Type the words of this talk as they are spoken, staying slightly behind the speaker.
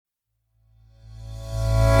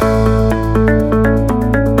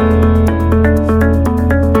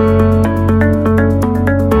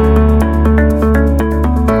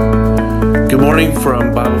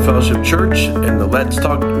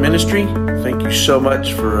Thank you so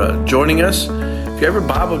much for joining us. If you have your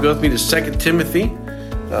Bible, go with me to 2 Timothy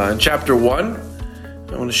in chapter 1.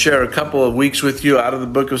 I want to share a couple of weeks with you out of the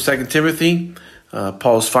book of 2 Timothy,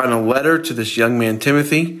 Paul's final letter to this young man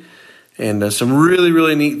Timothy, and some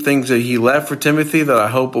really neat things that he left for Timothy that I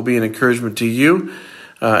hope will be an encouragement to you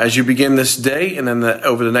as you begin this day, and then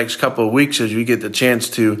over the next couple of weeks as you get the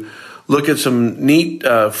chance to look at some neat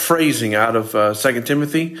phrasing out of 2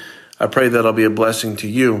 Timothy. I pray that'll be a blessing to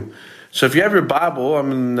you. So if you have your Bible,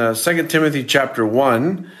 I'm in 2 Timothy chapter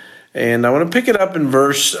 1, and I want to pick it up in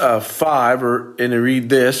verse 5, and I read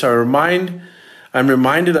this. I'm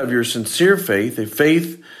reminded of your sincere faith, a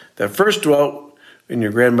faith that first dwelt in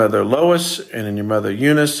your grandmother Lois and in your mother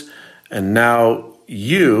Eunice, and now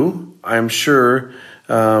you, I'm sure,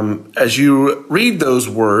 as you read those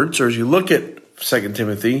words, or as you look at 2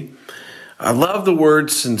 Timothy, I love the word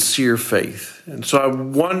sincere faith. And so I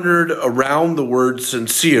wondered around the word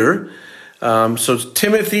sincere. So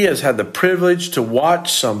Timothy has had the privilege to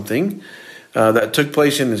watch something that took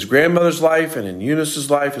place in his grandmother's life and in Eunice's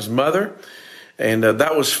life, his mother. And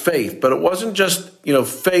that was faith. But it wasn't just,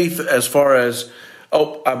 faith as far as,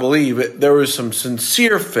 I believe there was some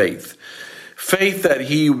sincere faith. Faith that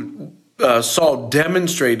he saw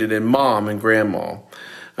demonstrated in mom and grandma.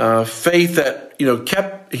 Faith that,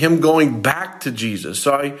 kept him going back to Jesus.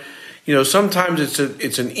 So sometimes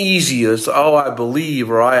it's an easy, I believe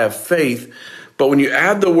or I have faith. But when you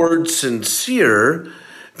add the word sincere,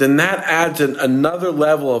 then that adds another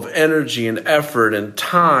level of energy and effort and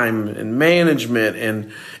time and management.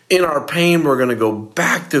 And in our pain, we're going to go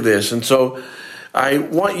back to this. And so I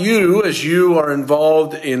want you, as you are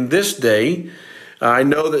involved in this day, I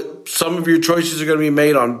know that some of your choices are going to be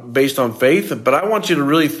made based on faith, but I want you to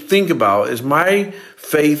really think about, is my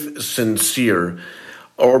faith sincere?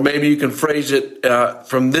 Or maybe you can phrase it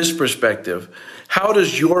from this perspective. How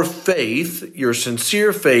does your faith, your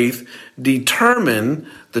sincere faith, determine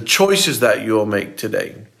the choices that you will make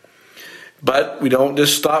today? But we don't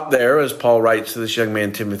just stop there, as Paul writes to this young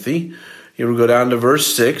man Timothy. He will go down to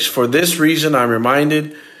verse 6. For this reason I'm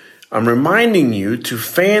reminding you to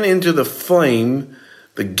fan into the flame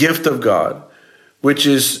the gift of God, which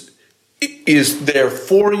is there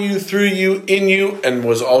for you, through you, in you, and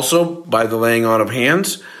was also by the laying on of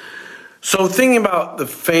hands. So thinking about the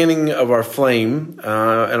fanning of our flame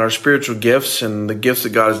and our spiritual gifts and the gifts that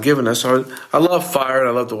God has given us, I love fire and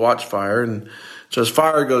I love to watch fire. And so as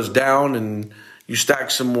fire goes down and you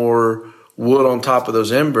stack some more wood on top of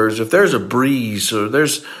those embers, if there's a breeze or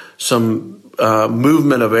there's some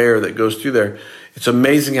movement of air that goes through there, it's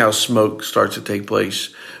amazing how smoke starts to take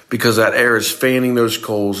place because that air is fanning those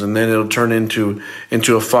coals, and then it'll turn into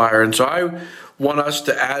a fire. And so I want us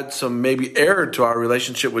to add some maybe air to our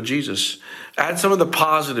relationship with Jesus. Add some of the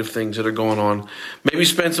positive things that are going on. Maybe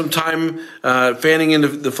spend some time fanning into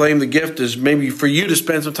the flame. The gift is maybe for you to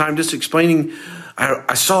spend some time just explaining,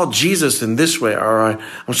 I saw Jesus in this way, or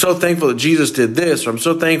I'm so thankful that Jesus did this, or I'm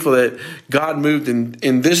so thankful that God moved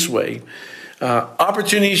in this way.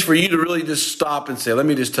 Opportunities for you to really just stop and say, let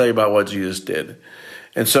me just tell you about what Jesus did.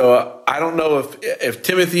 And so I don't know if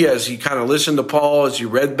Timothy, as he kind of listened to Paul, as he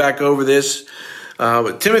read back over this,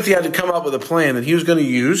 but Timothy had to come up with a plan that he was going to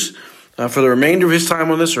use for the remainder of his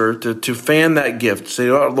time on this earth to fan that gift. Say,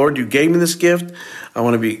 oh, Lord, you gave me this gift. I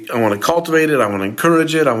want to cultivate it. I want to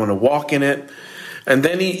encourage it. I want to walk in it. And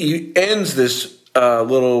then he ends this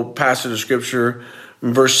little passage of scripture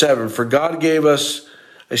in verse 7. For God gave us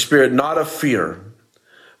a spirit not of fear,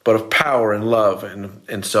 but of power and love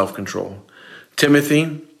and self-control.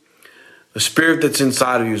 Timothy, the spirit that's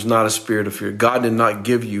inside of you is not a spirit of fear. God did not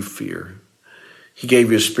give you fear. He gave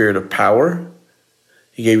you a spirit of power.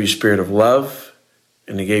 He gave you a spirit of love.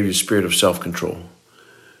 And he gave you a spirit of self-control.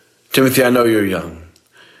 Timothy, I know you're young.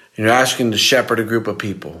 And you're asking to shepherd a group of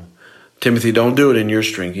people. Timothy, don't do it in your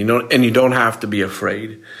strength. You don't have to be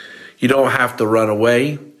afraid. You don't have to run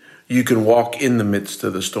away. You can walk in the midst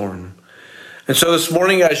of the storm. And so this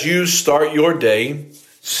morning, as you start your day,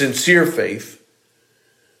 sincere faith,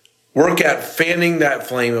 work at fanning that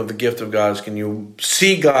flame of the gift of God. Can you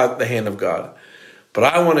see God, the hand of God? But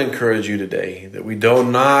I want to encourage you today that we do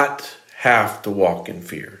not have to walk in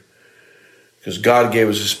fear, because God gave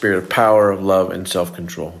us a spirit of power, of love, and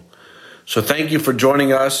self-control. So thank you for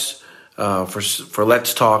joining us for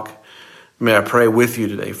Let's Talk. May I pray with you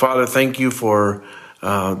today. Father, thank you for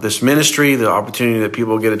this ministry, the opportunity that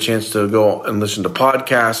people get a chance to go and listen to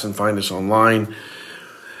podcasts and find us online.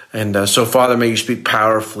 And so, Father, may you speak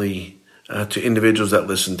powerfully to individuals that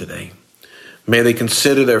listen today. May they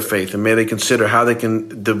consider their faith, and may they consider how they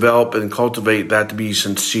can develop and cultivate that to be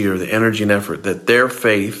sincere, the energy and effort, that their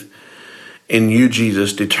faith in you,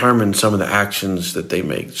 Jesus, determine some of the actions that they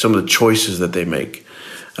make, some of the choices that they make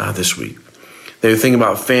this week. They would think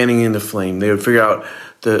about fanning in the flame. They would figure out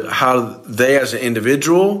how they as an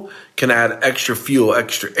individual can add extra fuel,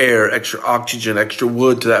 extra air, extra oxygen, extra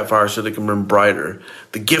wood to that fire so they can burn brighter.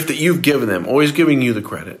 The gift that you've given them, always giving you the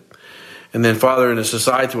credit. And then, Father, in a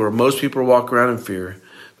society where most people walk around in fear,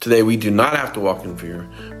 today we do not have to walk in fear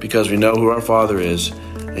because we know who our Father is,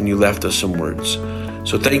 and you left us some words.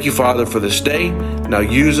 So thank you, Father, for this day. Now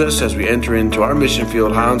use us as we enter into our mission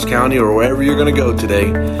field, Highlands County, or wherever you're going to go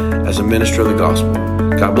today as a minister of the gospel.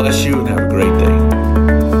 God bless you and have a great day.